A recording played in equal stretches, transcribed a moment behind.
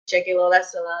Shegilola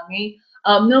Salami.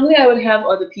 Normally I would have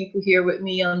other people here with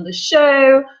me on the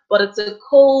show, but it's a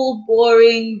cold,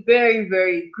 boring, very,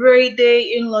 very grey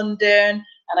day in London,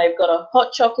 and I've got a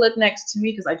hot chocolate next to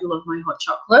me because I do love my hot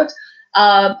chocolate.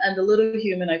 And the little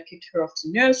human, I picked her off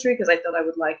to nursery because I thought I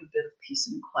would like a bit of peace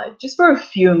and quiet just for a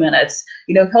few minutes,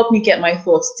 help me get my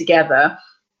thoughts together.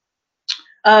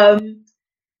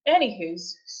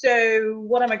 Anywho's, so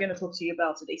what am I going to talk to you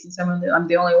about today? Since I'm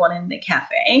the only one in the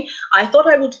cafe, I thought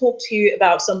I would talk to you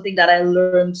about something that I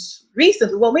learned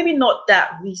recently. Well, maybe not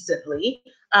that recently,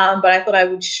 but I thought I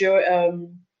would share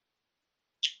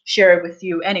it with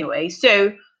you anyway.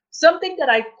 So something that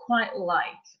I quite like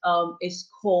is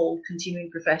called continuing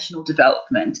professional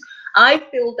development. I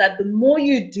feel that the more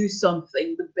you do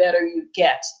something, the better you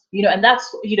get, and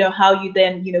that's, how you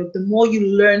then, the more you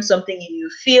learn something in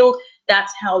your field,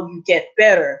 that's how you get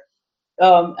better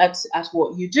at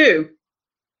what you do.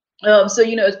 So,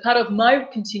 as part of my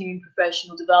continuing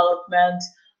professional development,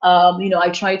 I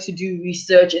try to do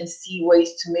research and see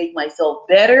ways to make myself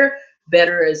better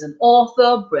as an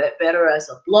author, better as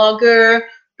a blogger,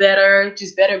 better.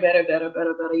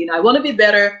 I want to be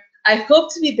better. I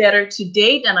hope to be better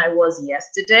today than I was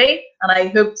yesterday, and I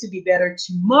hope to be better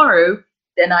tomorrow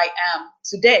than I am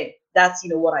today. That's,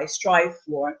 what I strive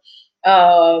for.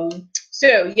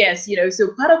 So yes,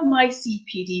 so part of my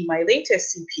CPD, my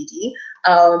latest CPD,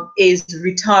 is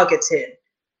retargeting.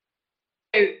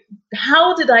 So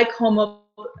how did I come up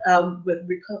with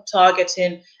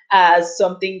retargeting as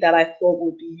something that I thought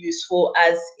would be useful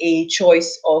as a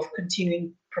choice of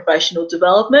continuing professional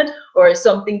development, or as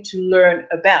something to learn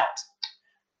about?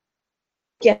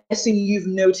 Guessing you've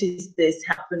noticed this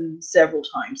happen several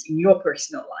times in your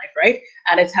personal life, right?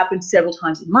 And it's happened several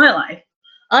times in my life.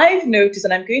 I've noticed,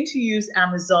 and I'm going to use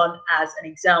Amazon as an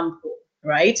example,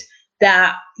 right?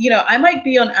 That, I might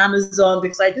be on Amazon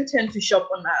because I do tend to shop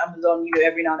on Amazon,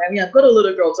 every now and then. I mean, I've got a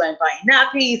little girl, so I'm buying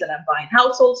nappies and I'm buying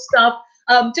household stuff,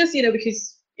 just,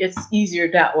 because it's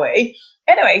easier that way.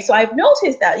 Anyway, so I've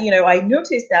noticed that,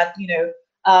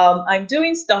 I'm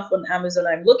doing stuff on Amazon,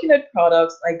 I'm looking at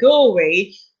products, I go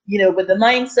away, with the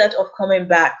mindset of coming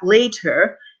back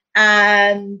later,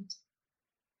 and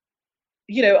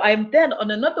I'm then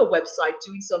on another website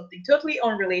doing something totally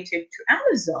unrelated to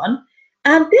Amazon,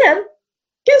 and then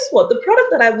guess what? The product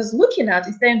that I was looking at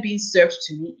is then being served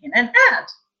to me in an ad.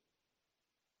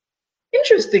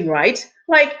 Interesting, right?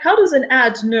 Like, how does an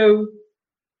ad know,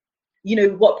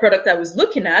 what product I was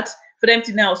looking at, for them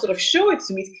to now sort of show it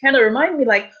to me, to kind of remind me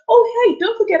like, oh, hey,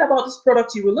 don't forget about this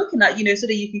product you were looking at, so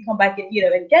that you can come back and,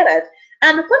 and get it.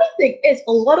 And the funny thing is,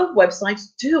 a lot of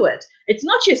websites do it. It's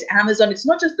not just Amazon, it's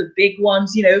not just the big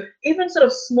ones, even sort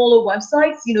of smaller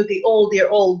websites, they're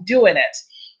all doing it.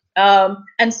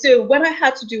 And so when I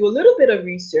had to do a little bit of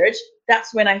research,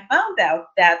 that's when I found out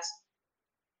that,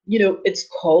 it's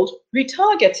called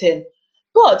retargeting.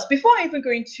 But before I even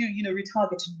go into,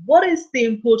 retargeting, what is the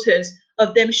importance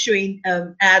of them showing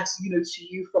ads, to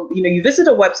you from, you visit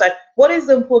a website, what is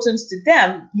the importance to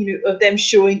them, of them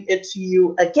showing it to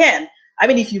you again? I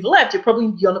mean, if you've left, you're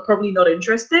probably not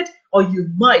interested, or you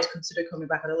might consider coming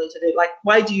back at a later date. Like,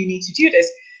 why do you need to do this?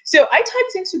 So I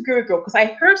typed into Google because I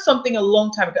heard something a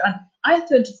long time ago, and I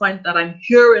tend to find that I'm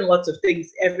hearing lots of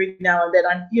things every now and then,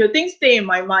 and things stay in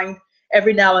my mind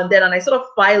every now and then, and I sort of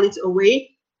file it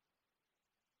away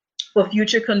for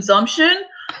future consumption.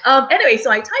 Anyway,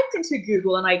 so I typed into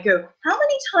Google and I go, how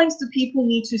many times do people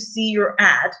need to see your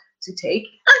ad to take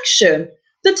action?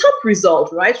 The top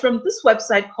result, right, from this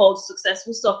website called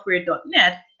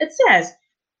successfulsoftware.net, it says,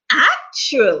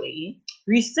 actually,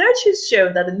 research has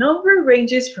shown that the number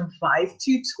ranges from 5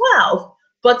 to 12,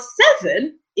 but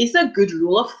 7 is a good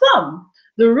rule of thumb.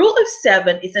 The rule of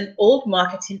 7 is an old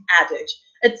marketing adage.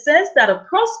 It says that a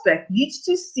prospect needs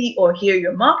to see or hear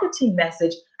your marketing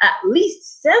message at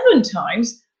least 7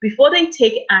 times before they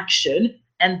take action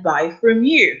and buy from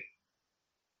you.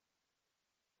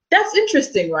 That's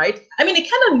interesting, right? I mean,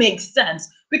 it kind of makes sense,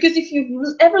 because if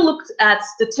you've ever looked at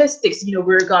statistics, with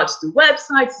regards to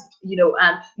websites,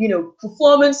 and,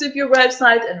 performance of your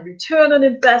website and return on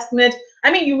investment,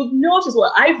 I mean, you would notice,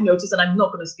 well, I've noticed, and I'm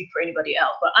not going to speak for anybody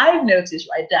else, but I've noticed,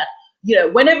 right, that,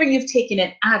 whenever you've taken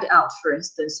an ad out, for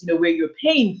instance, where you're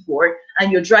paying for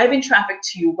and you're driving traffic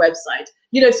to your website,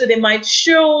 so they might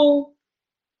show,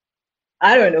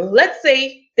 I don't know, let's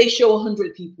say they show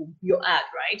 100 people your ad,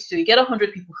 right? So you get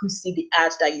 100 people who see the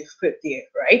ad that you've put there,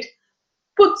 right?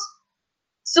 But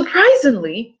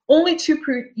surprisingly, only two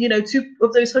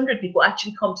of those 100 people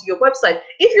actually come to your website.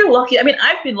 If you're lucky, I mean,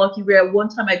 I've been lucky where one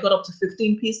time I got up to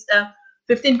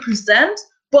 15%,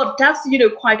 But that's,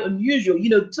 quite unusual.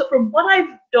 So from what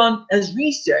I've done as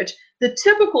research, the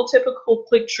typical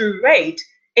click-through rate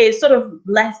is sort of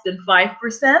less than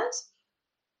 5%.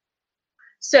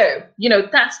 So,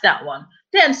 that's that one.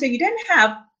 Then, so you then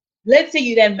have, let's say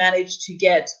you then manage to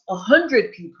get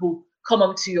 100 people come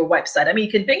onto your website. I mean,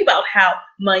 you can think about how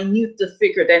minute the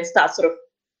figure then starts sort of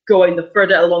going the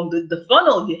further along the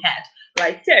funnel you had,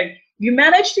 right? So you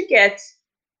manage to get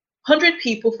 100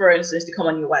 people, for instance, to come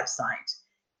on your website.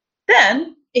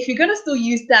 Then, if you're going to still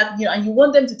use that, and you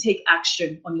want them to take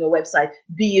action on your website,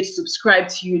 be it subscribe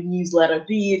to your newsletter,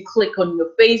 be it click on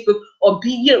your Facebook, or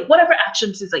be, whatever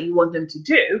actions is that you want them to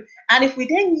do. And if we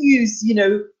then use,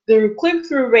 the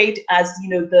click-through rate as,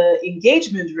 the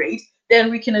engagement rate, then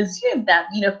we can assume that,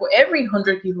 for every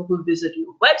 100 people who visit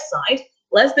your website,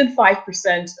 less than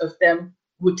 5% of them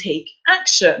would take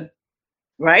action.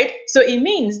 Right? So it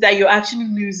means that you're actually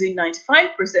losing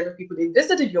 95% of people that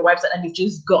visited your website and they've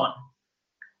just gone,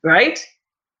 right?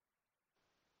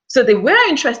 So they were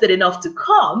interested enough to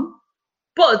come,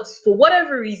 but for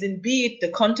whatever reason, be it the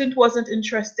content wasn't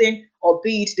interesting, or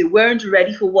be it they weren't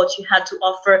ready for what you had to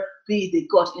offer, be it they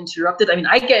got interrupted. I mean,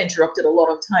 I get interrupted a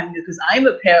lot of time because I'm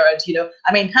a parent,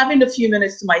 I mean, having a few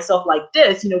minutes to myself like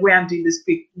this, where I'm doing this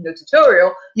quick,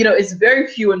 tutorial, is very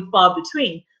few and far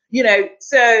between,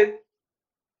 so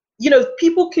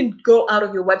people can go out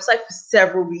of your website for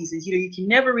several reasons. You can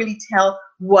never really tell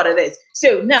what it is.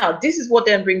 So now this is what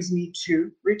then brings me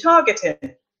to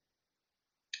retargeting.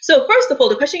 So first of all,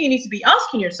 the question you need to be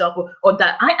asking yourself, or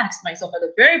that I asked myself at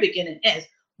the very beginning, is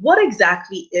what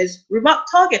exactly is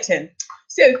retargeting?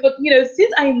 So, but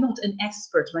since I'm not an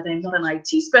expert, right? I'm not an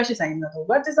IT specialist, I'm not a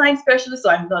web design specialist, so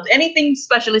I'm not anything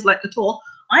specialist like at all.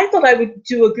 I thought I would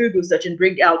do a Google search and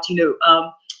bring out,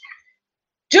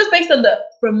 just based on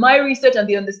from my research and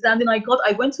the understanding I got,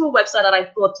 I went to a website that I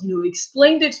thought,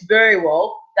 explained it very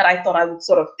well, that I thought I would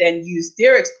sort of then use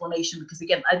their explanation, because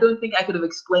again, I don't think I could have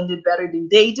explained it better than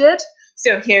they did.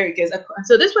 So here it goes.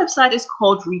 So this website is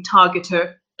called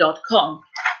retargeter.com.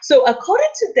 So according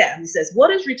to them, it says, what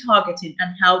is retargeting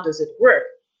and how does it work?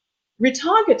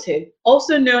 Retargeting,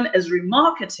 also known as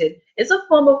remarketing, is a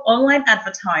form of online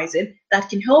advertising that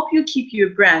can help you keep your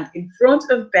brand in front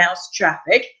of bounce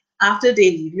traffic after they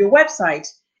leave your website.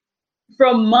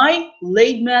 From my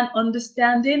layman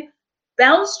understanding,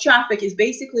 bounce traffic is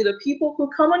basically the people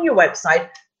who come on your website,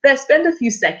 they spend a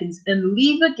few seconds and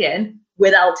leave again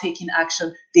without taking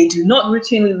action. They do not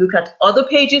routinely look at other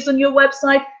pages on your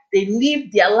website. They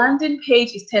leave their landing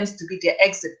page. It tends to be their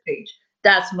exit page.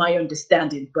 That's my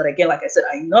understanding. But again, like I said,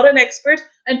 I'm not an expert.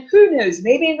 And who knows,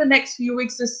 maybe in the next few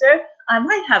weeks or so, I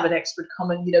might have an expert come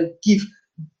and, give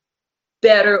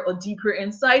better or deeper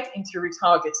insight into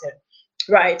retargeting,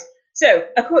 right? So,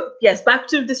 yes, back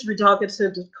to this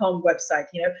retargeter.com website.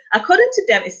 According to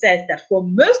them, it says that for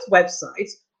most websites,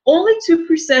 only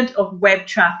 2% of web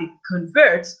traffic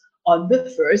converts on the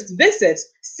first visit.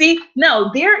 See, now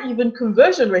their even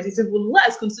conversion rate is even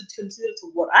less considered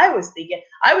to what I was thinking.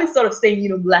 I was sort of saying,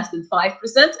 less than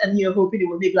 5%, and hoping it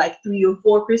would be like 3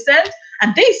 or 4%.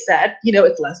 And they said,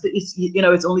 it's less,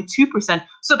 it's only 2%.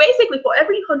 So basically, for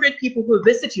every 100 people who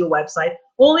visit your website,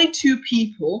 only 2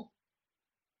 people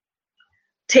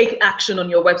take action on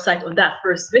your website on that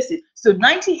first visit. So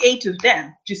 98 of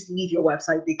them just leave your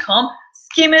website. They come,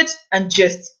 skim it, and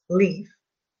just leave.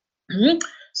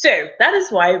 So that is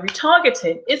why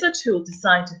retargeting is a tool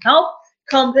designed to help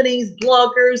companies,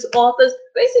 bloggers, authors,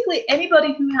 basically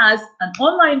anybody who has an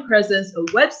online presence, a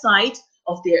website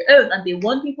of their own, and they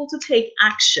want people to take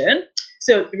action.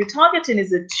 So retargeting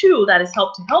is a tool that is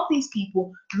helped to help these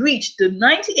people reach the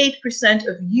 98%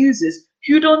 of users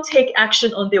who don't take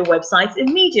action on their websites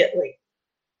immediately.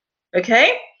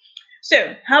 Okay?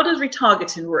 So how does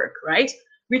retargeting work, right?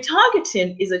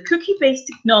 Retargeting is a cookie-based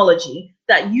technology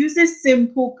that uses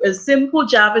simple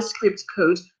JavaScript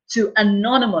code to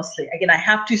anonymously, again, I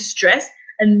have to stress,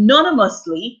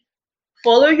 anonymously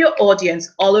follow your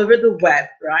audience all over the web,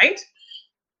 right?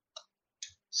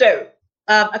 So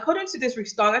according to this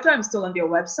retargeter, I'm still on their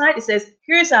website, it says,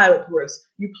 here's how it works.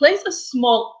 You place a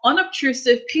small,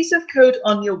 unobtrusive piece of code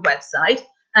on your website,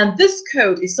 and this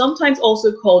code is sometimes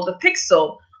also called a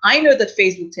pixel. I know that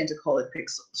Facebook tend to call it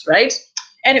pixels, right?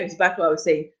 Anyways, back to what I was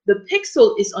saying. The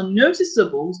pixel is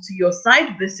unnoticeable to your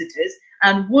site visitors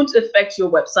and won't affect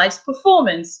your website's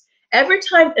performance. Every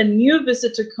time a new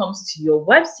visitor comes to your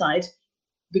website,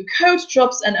 the code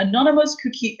drops an anonymous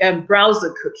cookie,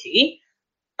 browser cookie.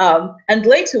 And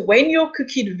later, when your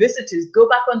cookied visitors go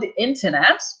back on the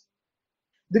internet,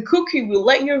 the cookie will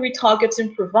let your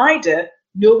retargeting provider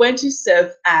know when to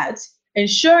serve ads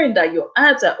ensuring that your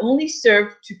ads are only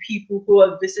served to people who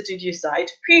have visited your site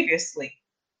previously.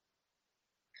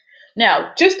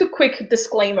 Now, just a quick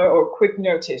disclaimer or quick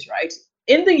notice, right?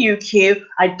 In the UK,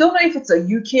 I don't know if it's a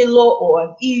UK law or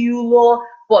an EU law,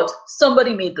 but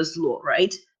somebody made this law,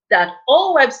 right? That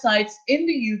all websites in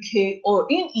the UK or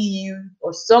in EU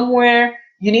or somewhere,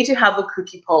 you need to have a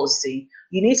cookie policy.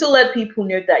 You need to let people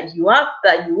know that you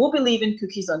will be leaving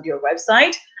cookies on your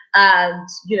website, and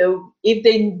if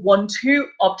they want to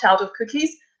opt out of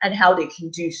cookies and how they can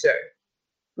do so.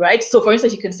 Right? So for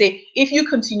instance, you can say, if you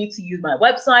continue to use my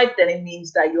website, then it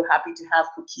means that you're happy to have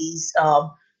cookies.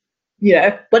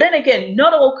 But then again,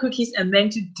 not all cookies are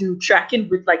meant to do tracking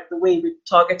with like the way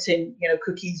retargeting,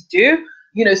 cookies do.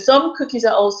 Some cookies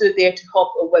are also there to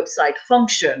help a website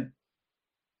function.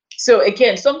 So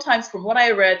again, sometimes from what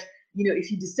I read,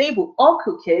 if you disable all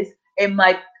cookies, it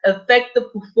might affect the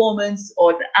performance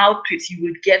or the output you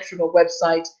would get from a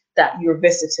website that you're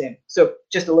visiting. So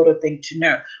just a little thing to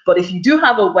know. But if you do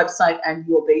have a website and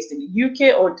you're based in the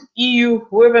UK or the EU,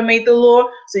 whoever made the law,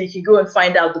 so you can go and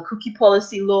find out the cookie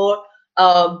policy law,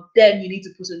 then you need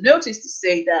to put a notice to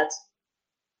say that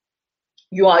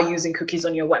you are using cookies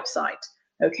on your website.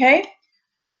 Okay?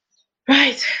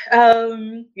 Right.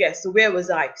 So where was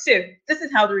I? So this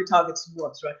is how the retargeting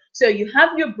works, right? So you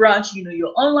have your branch,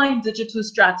 your online digital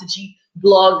strategy,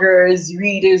 bloggers,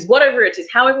 readers, whatever it is,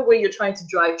 however way you're trying to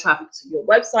drive traffic to your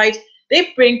website,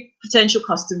 they bring potential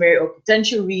customer or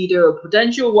potential reader or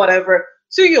potential whatever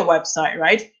to your website,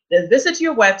 right? They visit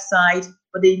your website,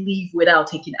 but they leave without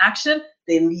taking action.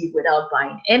 They leave without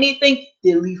buying anything.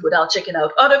 They leave without checking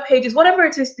out other pages, whatever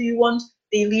it is that you want,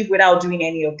 they leave without doing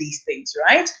any of these things,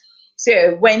 right?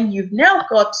 So when you've now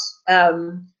got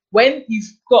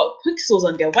pixels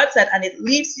on their website and it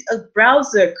leaves a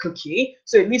browser cookie,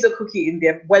 so it leaves a cookie in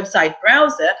their website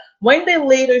browser, when they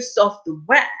later surf the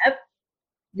web,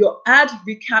 your ad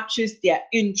recaptures their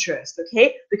interest,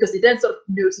 okay? Because it then sort of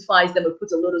notifies them or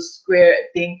puts a little square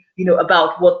thing,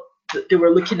 about what they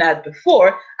were looking at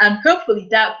before, and hopefully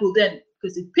that will then,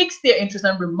 because it piques their interest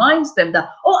and reminds them that,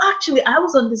 oh, actually, I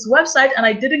was on this website and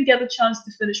I didn't get a chance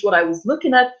to finish what I was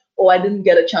looking at, or I didn't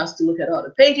get a chance to look at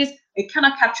other pages. It kind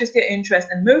of captures their interest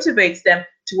and motivates them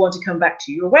to want to come back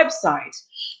to your website.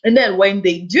 And then when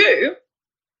they do,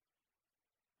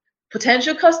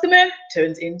 potential customer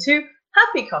turns into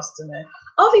happy customer.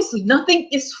 Obviously, nothing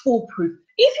is foolproof.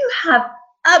 If you have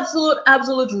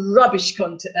absolute rubbish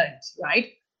content,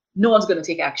 right? No one's going to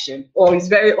take action, or it's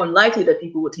very unlikely that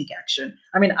people will take action.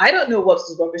 I mean, I don't know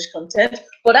what's rubbish content,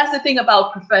 but that's the thing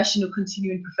about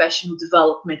continuing professional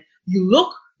development. You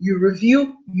look, you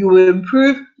review, you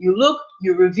improve, you look,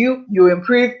 you review, you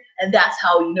improve, and that's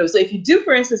how you know. So if you do,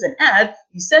 for instance, an ad,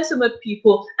 you send some of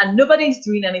people and nobody's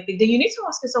doing anything, then you need to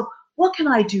ask yourself, what can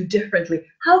I do differently?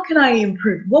 How can I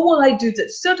improve? What will I do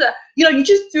so that, you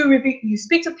just do review, you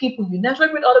speak to people, you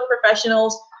network with other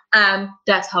professionals, and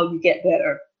that's how you get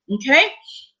better. Okay?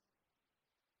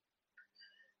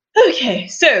 Okay,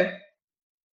 so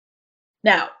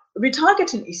now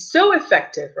retargeting is so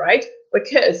effective, right?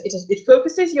 Because it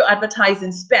focuses your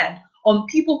advertising spend on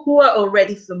people who are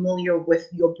already familiar with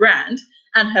your brand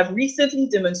and have recently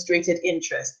demonstrated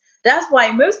interest. That's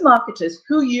why most marketers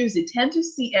who use it tend to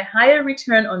see a higher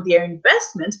return on their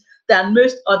investment than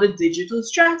most other digital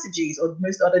strategies or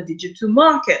most other digital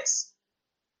markets.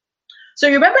 So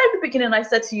you remember at the beginning, I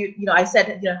said to you,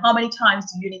 how many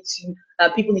times do you need to,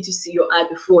 people need to see your ad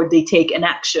before they take an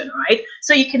action, right?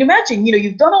 So you can imagine,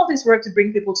 you've done all this work to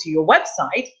bring people to your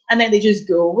website, and then they just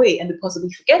go away and they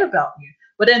possibly forget about you.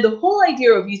 But then the whole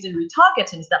idea of using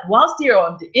retargeting is that whilst they're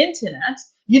on the internet,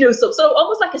 so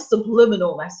almost like a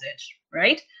subliminal message,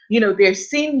 right? They're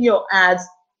seeing your ads,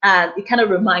 and it kind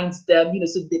of reminds them,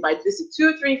 so they might visit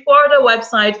 2, 3, 4 other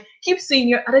websites, keep seeing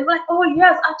your, and they're like, oh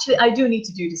yes, actually, I do need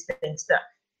to do this thing stuff.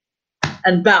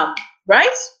 And bam,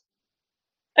 right?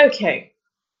 Okay.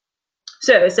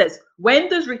 So it says, when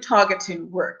does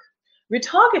retargeting work?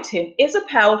 Retargeting is a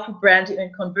powerful branding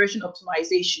and conversion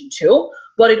optimization tool,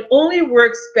 but it only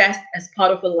works best as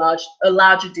part of a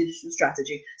larger digital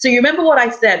strategy. So you remember what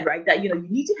I said, right? That, you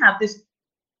need to have this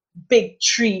big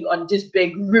tree on just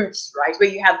big roots, right? Where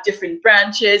you have different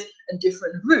branches and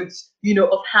different roots,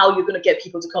 of how you're going to get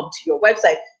people to come to your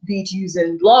website, be it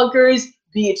using bloggers,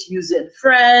 be it using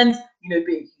friends, be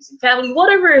it using family,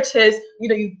 whatever it is,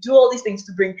 you do all these things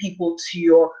to bring people to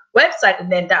your website, and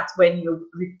then that's when your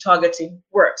retargeting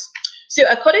works. So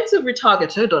according to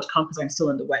retargeter.com, because I'm still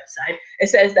on the website, it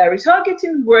says that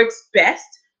retargeting works best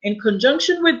in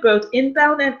conjunction with both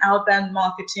inbound and outbound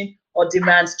marketing or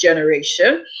demand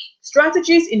generation,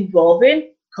 strategies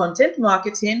involving content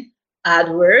marketing,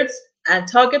 AdWords, and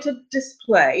targeted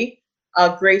display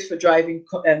are great for driving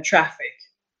traffic,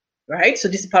 right? So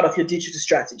this is part of your digital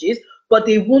strategies, but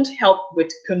they won't help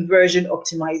with conversion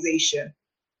optimization,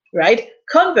 right?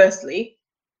 Conversely,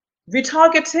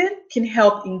 retargeting can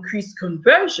help increase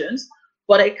conversions,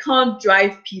 but it can't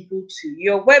drive people to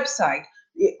your website.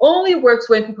 It only works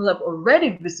when people have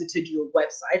already visited your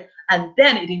website, and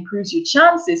then it improves your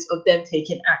chances of them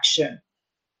taking action.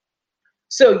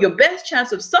 So your best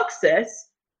chance of success,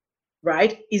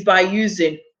 right, is by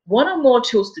using one or more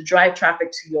tools to drive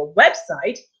traffic to your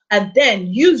website, and then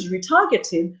use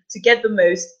retargeting to get the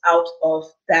most out of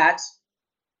that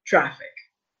traffic.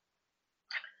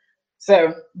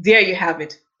 So there you have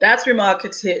it. That's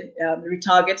remarketing,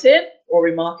 retargeting or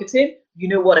remarketing. You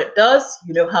know what it does,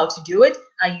 you know how to do it,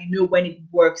 and you know when it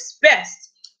works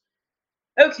best.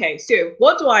 Okay, so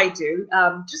what do I do?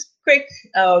 Just quick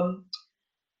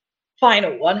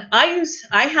final one. I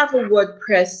have a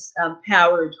WordPress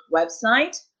powered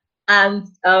website, and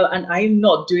I'm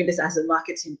not doing this as a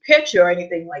marketing pitch or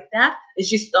anything like that. It's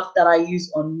just stuff that I use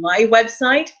on my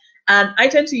website. And I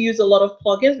tend to use a lot of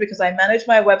plugins because I manage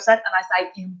my website, and as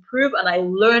I improve and I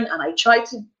learn and I try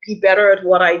to be better at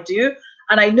what I do.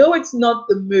 And I know it's not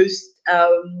the most,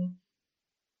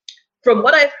 from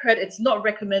what I've heard, it's not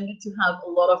recommended to have a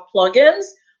lot of plugins,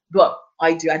 but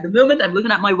I do. At the moment, I'm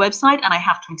looking at my website and I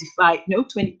have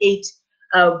 28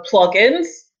 plugins,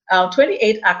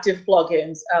 28 active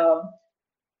plugins.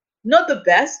 Not the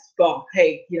best, but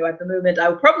hey, at the moment,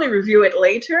 I'll probably review it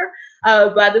later.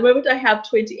 But at the moment, I have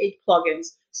 28 plugins.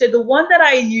 So the one that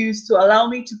I use to allow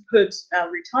me to put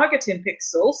retargeting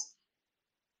pixels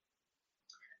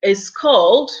is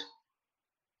called,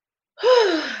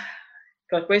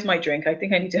 God, where's my drink? I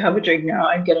think I need to have a drink now.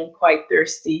 I'm getting quite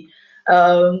thirsty.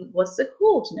 What's it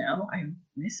called now? I'm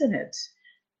missing it.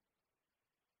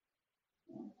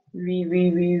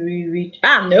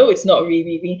 No, it's not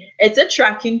It's a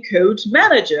tracking code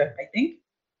manager, I think.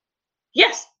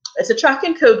 Yes, it's a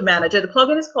tracking code manager. The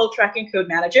plugin is called Tracking Code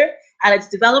Manager, and it's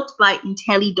developed by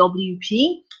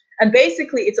IntelliWP. And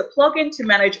basically, it's a plugin to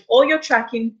manage all your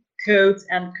tracking codes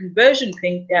and conversion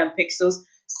pixels.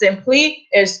 Simply,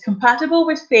 it's compatible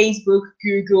with Facebook,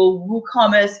 Google,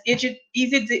 WooCommerce, Easy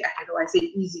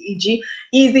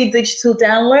Digital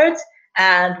Downloads,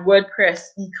 and WordPress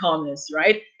e-commerce,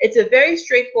 right? It's a very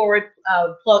straightforward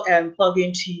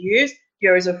plugin to use.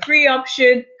 There is a free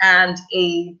option and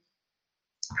a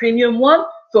premium one.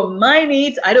 For my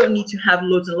needs, I don't need to have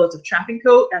loads and loads of tracking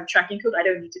code. I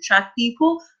don't need to track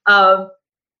people.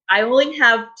 I only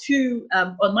have two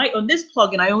on this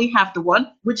plugin. I only have the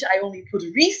one which I only put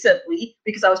recently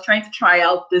because I was trying to try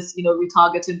out this,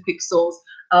 retargeting pixels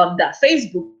that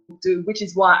Facebook do, which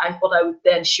is why I thought I would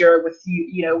then share with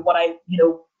you, what I,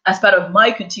 as part of my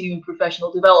continuing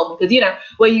professional development. Because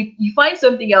when you find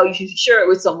something out, you should share it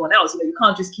with someone else. You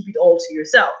can't just keep it all to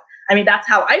yourself. I mean, that's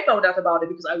how I found out about it,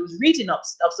 because I was reading up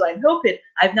stuff. So I'm hoping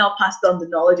I've now passed on the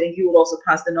knowledge, and you will also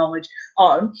pass the knowledge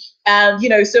on. And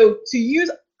so to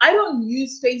use, I don't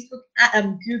use Facebook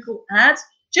and Google ads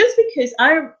just because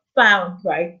I found,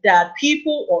 right, that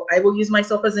people, or I will use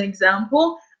myself as an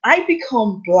example, I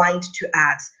become blind to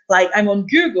ads. Like, I'm on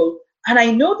Google and I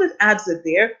know that ads are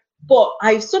there, but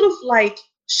I sort of like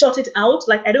shut it out.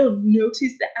 Like, I don't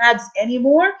notice the ads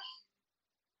anymore.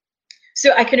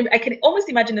 So I can almost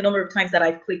imagine the number of times that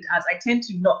I've clicked ads. I tend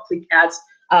to not click ads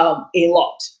a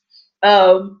lot.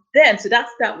 So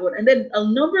that's that one. And then the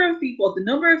number of people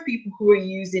who are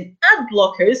using ad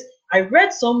blockers, I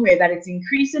read somewhere that it's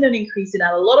increasing and increasing,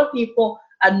 and a lot of people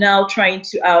are now trying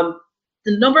to,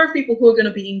 the number of people who are going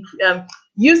to be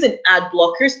using ad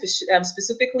blockers,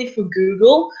 specifically for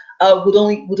Google, would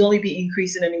only be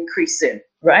increasing and increasing,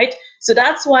 right? So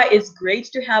that's why it's great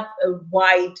to have a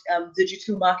wide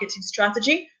digital marketing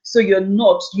strategy, so you're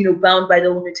not, bound by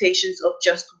the limitations of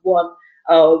just one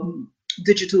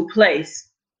digital place.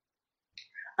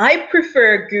 I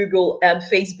prefer Google and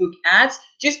Facebook ads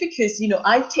just because,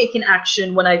 I've taken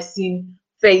action when I've seen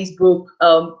Facebook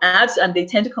ads, and they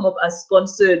tend to come up as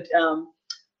sponsored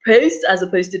posts as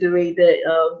opposed to the way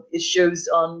that it shows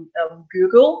on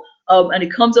Google, and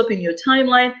it comes up in your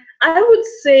timeline. I would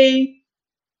say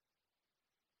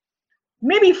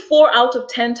maybe 4 out of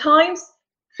 10 times,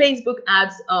 Facebook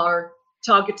ads are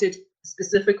targeted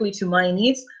specifically to my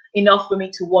needs, enough for me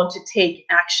to want to take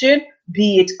action,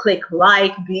 be it click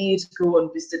like, be it go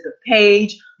and visit the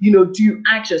page, do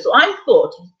action. So I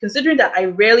thought, considering that I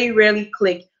rarely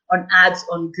click on ads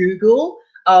on Google,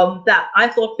 that I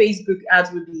thought Facebook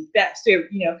ads would be best. So,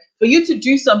 for you to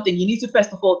do something, you need to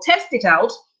first of all test it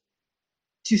out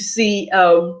to see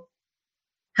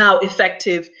how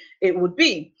effective it would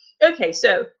be. Okay,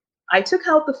 so I took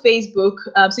out the Facebook.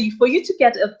 For you to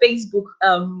get a Facebook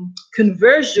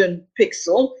conversion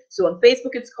pixel, so on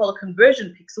Facebook it's called a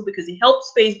conversion pixel because it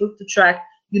helps Facebook to track,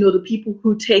 the people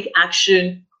who take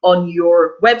action on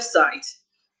your website,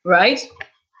 right?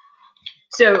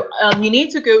 So you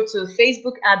need to go to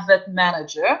Facebook Advert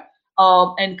Manager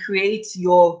and create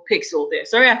your pixel there.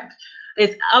 Sorry,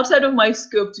 it's outside of my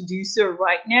scope to do so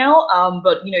right now.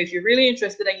 But if you're really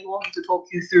interested and you want me to talk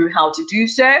you through how to do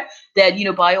so, then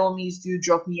by all means do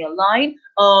drop me a line.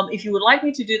 If you would like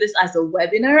me to do this as a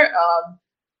webinar,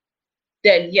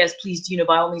 then yes, please,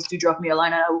 by all means do drop me a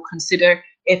line, and I will consider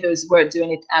if it was worth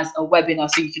doing it as a webinar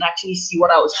so you can actually see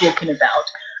what I was talking about.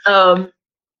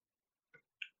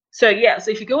 So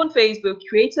if you go on Facebook,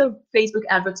 create a Facebook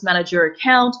Adverts Manager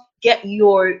account, get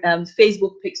your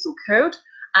Facebook pixel code,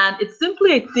 and it's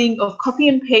simply a thing of copy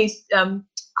and paste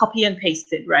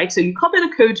it, right? So you copy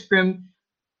the code from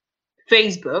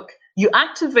Facebook, you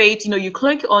activate, you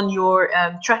click on your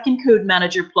tracking code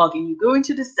manager plugin, you go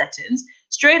into the settings,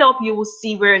 straight up you will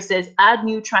see where it says add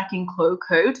new tracking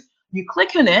code. You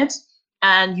click on it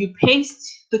and you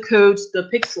paste the code, the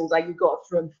pixels that you got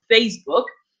from Facebook.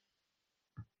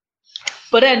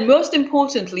 But then most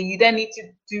importantly, you then need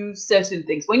to do certain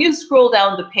things. When you scroll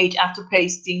down the page after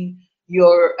pasting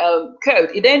your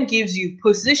code, it then gives you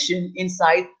position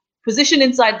inside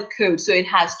the code. So it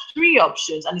has 3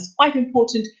 options, and it's quite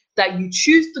important that you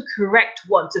choose the correct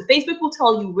one. So Facebook will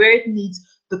tell you where it needs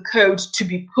the code to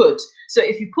be put. So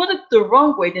if you put it the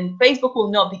wrong way, then Facebook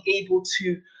will not be able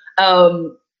to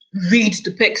read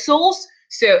the pixels.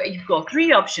 So you've got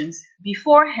 3 options: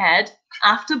 before head,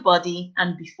 after body,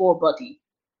 and before body,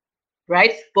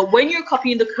 right? But when you're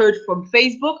copying the code from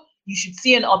Facebook, you should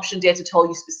see an option there to tell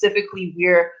you specifically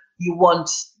where you want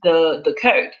the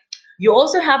code. You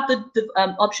also have the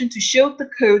option to show the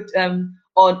code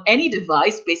on any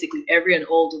device, basically every and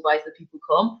all device that people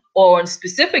come, or on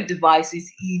specific devices,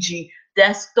 e.g.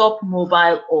 desktop,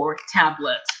 mobile, or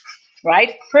tablet,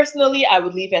 right? Personally, I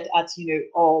would leave it at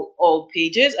all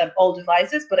pages and all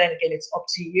devices, but then again, it's up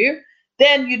to you.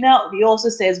 Then it also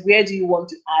says, where do you want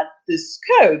to add this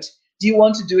code? Do you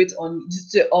want to do it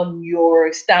on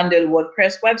your standard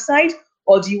WordPress website,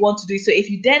 or do you want to do so if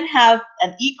you then have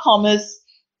an e-commerce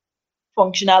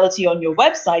functionality on your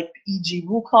website, e.g.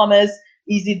 WooCommerce,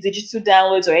 Easy Digital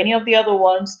Downloads, or any of the other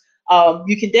ones?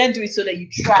 You can then do it so that you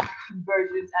track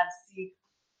conversions and see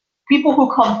people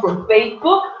who come from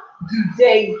Facebook. Do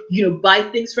they, buy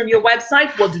things from your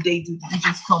website? What do they do? Do they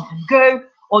just come and go,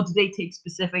 or do they take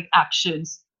specific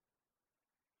actions?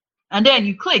 And then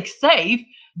you click save,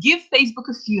 give Facebook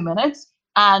a few minutes,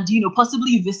 and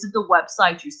possibly visit the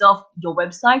website yourself, your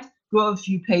website, go a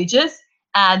few pages,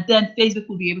 and then Facebook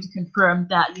will be able to confirm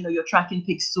that your tracking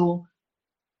pixel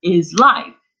is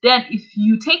live. Then if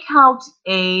you take out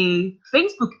a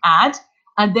Facebook ad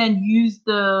and then use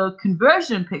the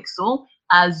conversion pixel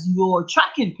as your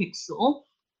tracking pixel,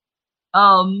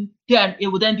 then it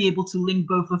will then be able to link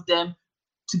both of them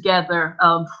together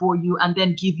for you, and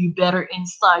then give you better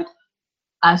insight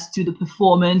as to the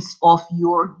performance of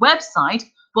your website.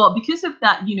 But because of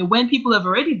that, when people have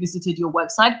already visited your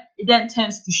website, it then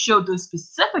tends to show those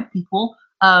specific people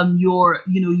your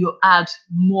ad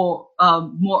more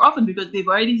often, because they've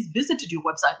already visited your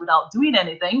website without doing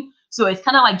anything. So it's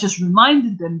kind of like just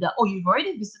reminding them that, oh, you've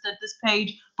already visited this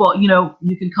page, but you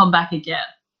can come back again.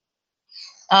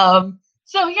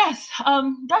 So yes,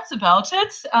 that's about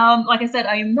it. Like I said,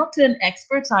 I am not an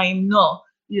expert. I am not,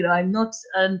 I'm not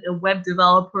a web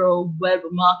developer or web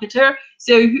marketer.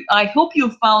 So I hope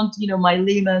you found, my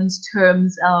layman's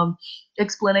terms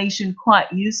explanation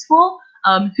quite useful.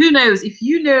 Who knows, if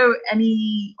you know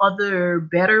any other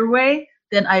better way,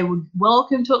 then I would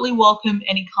totally welcome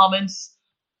any comments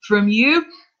from you.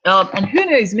 And who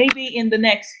knows, maybe in the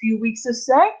next few weeks or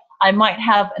so, I might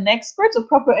have a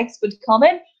proper expert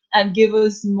comment and give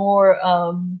us more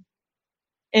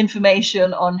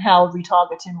information on how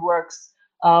retargeting works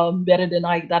better than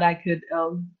I could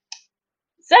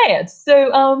say it.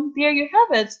 So there you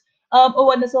have it.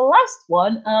 And there's a last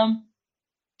one.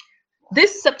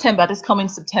 This coming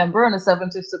September, on the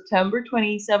 7th of September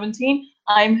 2017,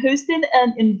 I'm hosting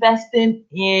an Investing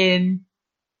in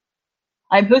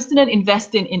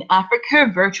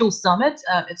Africa virtual summit.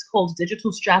 It's called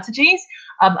Digital Strategies.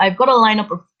 I've got a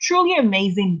lineup of truly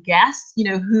amazing guests,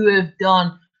 who have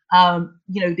done,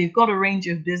 they've got a range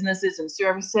of businesses and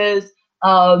services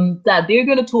that they're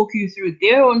going to talk you through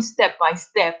their own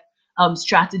step-by-step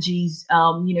strategies,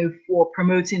 for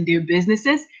promoting their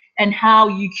businesses, and how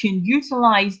you can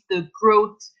utilize the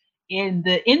growth in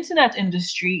the internet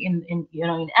industry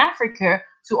in Africa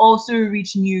to also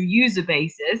reach new user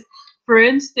bases. for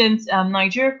instance,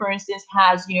 Nigeria, for instance,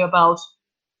 has, about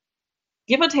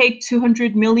give or take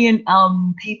 200 million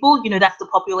people, that's the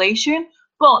population,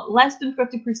 but less than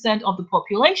 50% of the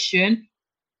population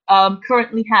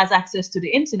currently has access to the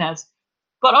internet.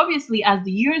 But obviously, as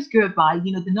the years go by,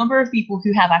 the number of people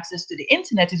who have access to the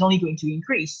internet is only going to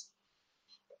increase.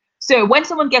 So when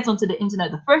someone gets onto the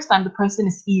internet the first time, the person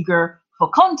is eager for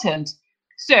content.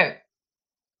 So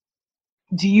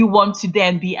do you want to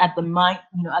then be at the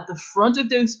at the front of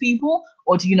those people,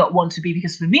 or do you not want to be?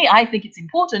 Because for me, I think it's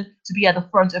important to be at the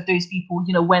front of those people,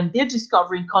 when they're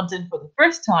discovering content for the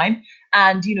first time,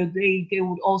 and they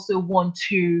would also want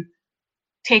to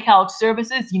take out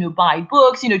services, buy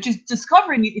books, just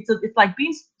discovering it. It's like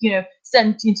being,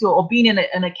 sent into, or being in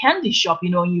a candy shop,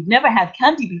 and you've never had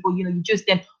candy before, you just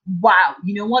then, wow,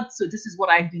 you know what? So this is what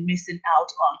I've been missing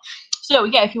out on. So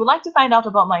yeah, if you would like to find out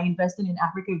about my Investing in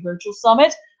Africa Virtual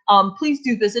Summit, please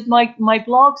do visit my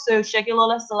blog. So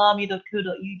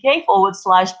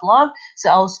shegilolasalami.co.uk/blog. So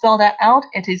I'll spell that out.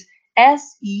 It is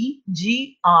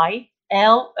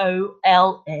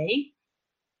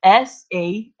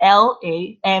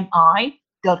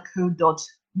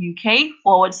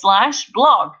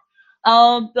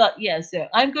But yeah, so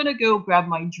I'm gonna go grab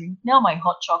my drink now, my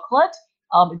hot chocolate.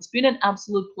 It's been an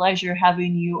absolute pleasure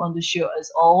having you on the show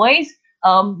as always.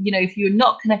 If you're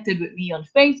not connected with me on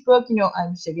Facebook,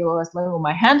 I'm Shegilola Salami.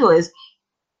 My handle is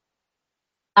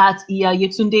at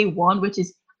Yetunde1, which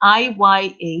is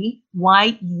IYAYETUNDE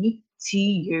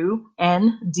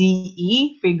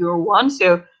figure 1.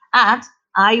 So at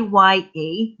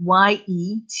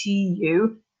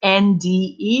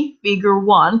IYAYETUNDE figure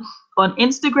 1 on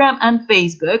Instagram and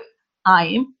Facebook.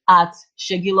 I'm at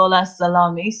Shegilola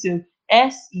Salami. So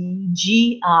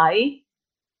SEGILOLASALAMI.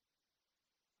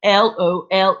 I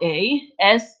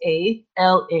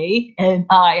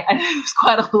know it's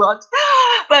quite a lot.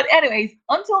 But anyways,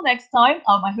 until next time,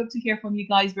 I hope to hear from you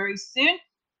guys very soon.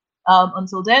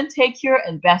 Until then, take care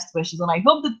and best wishes. And I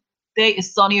hope the day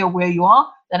is sunnier where you are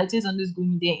than it is on this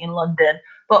gloomy day in London.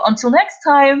 But until next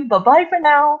time, bye-bye for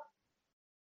now.